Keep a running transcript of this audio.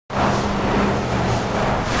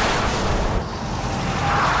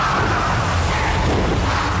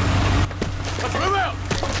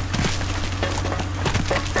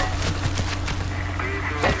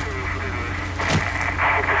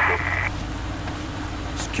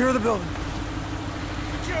Secure the building.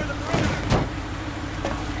 Secure the perimeter!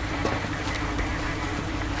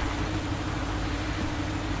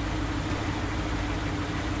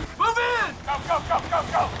 Move in! Go, go, go, go,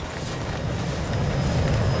 go!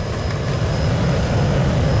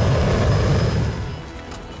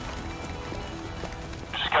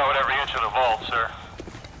 Scoured every inch of the vault, sir.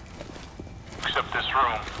 Except this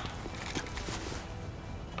room.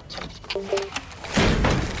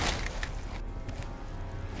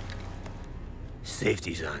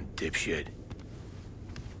 Safety's on, dipshit.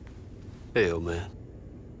 Hey, old man.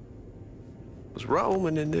 Was Raul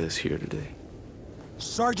Menendez here today?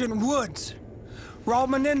 Sergeant Woods. Raul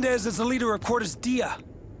Menendez is the leader of Cortes Dia.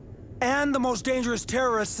 And the most dangerous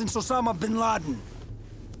terrorist since Osama bin Laden.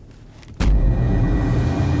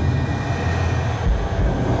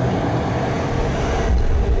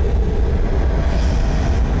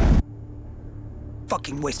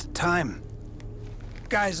 Fucking waste of time.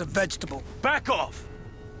 Guy's a vegetable. Back off!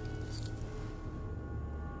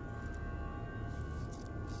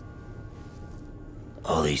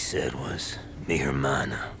 All he said was, mi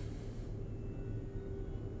hermana.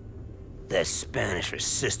 That's Spanish for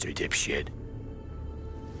sister, dipshit.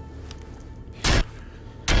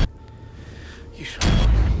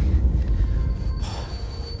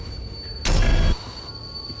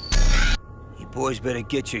 You boys better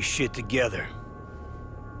get your shit together.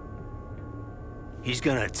 He's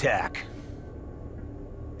gonna attack.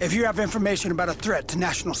 If you have information about a threat to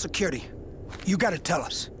national security, you gotta tell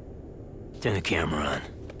us. Turn the camera on.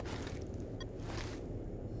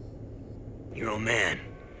 Your old man.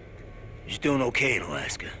 He's doing okay in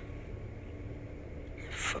Alaska.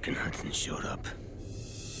 Fucking Hudson showed up.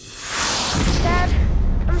 Dad,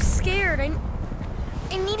 I'm scared. I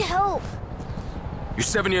need help. You're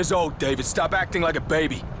 7 years old, David. Stop acting like a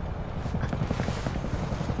baby.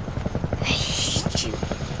 I hate you.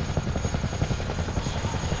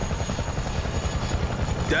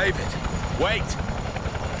 David, wait!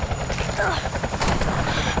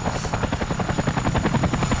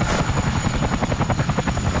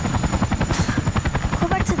 Go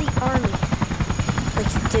back to the army,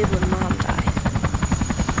 like you did when Mom died.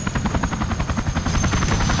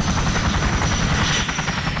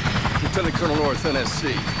 Lieutenant Colonel North,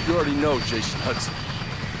 NSC. You already know Jason Hudson.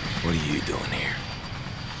 What are you doing here?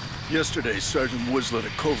 Yesterday, Sergeant Woods led a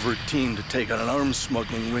covert team to take on an arms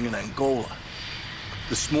smuggling ring in Angola.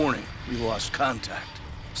 This morning, we lost contact.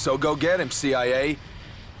 So go get him, CIA.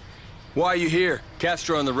 Why are you here?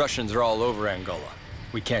 Castro and the Russians are all over Angola.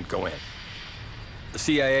 We can't go in. The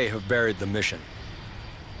CIA have buried the mission.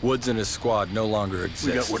 Woods and his squad no longer exist.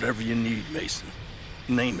 We got whatever you need, Mason.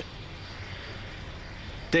 Name it.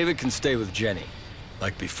 David can stay with Jenny,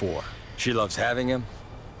 like before. She loves having him.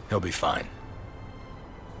 He'll be fine.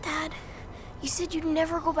 Dad, you said you'd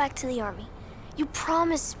never go back to the army. You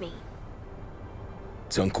promised me.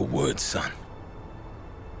 It's Uncle Woods, son.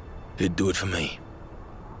 He'd do it for me.